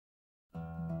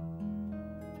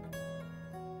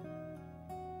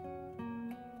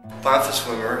Boniface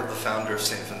Wimmer, the founder of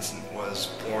Saint Vincent, was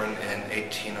born in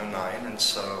 1809, and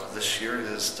so this year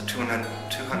is the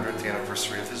 200th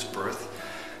anniversary of his birth.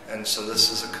 And so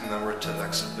this is a commemorative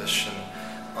exhibition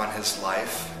on his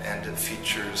life, and it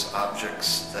features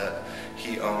objects that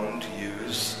he owned,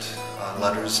 used,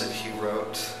 letters that he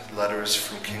wrote, letters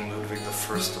from King Ludwig I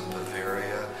of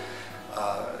Bavaria.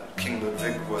 King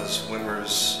Ludwig was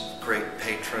Wimmer's great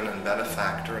patron and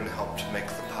benefactor and helped make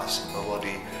the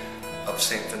possibility of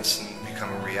Saint Vincent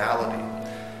become a reality.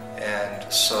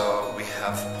 And so we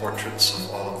have portraits of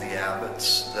all of the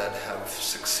abbots that have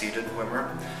succeeded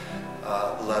Wimmer,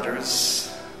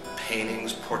 letters,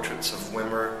 paintings, portraits of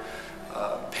Wimmer,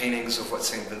 paintings of what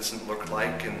Saint Vincent looked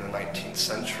like in the 19th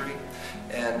century,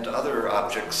 and other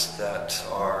objects that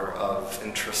are of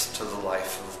interest to the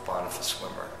life of Boniface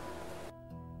Wimmer.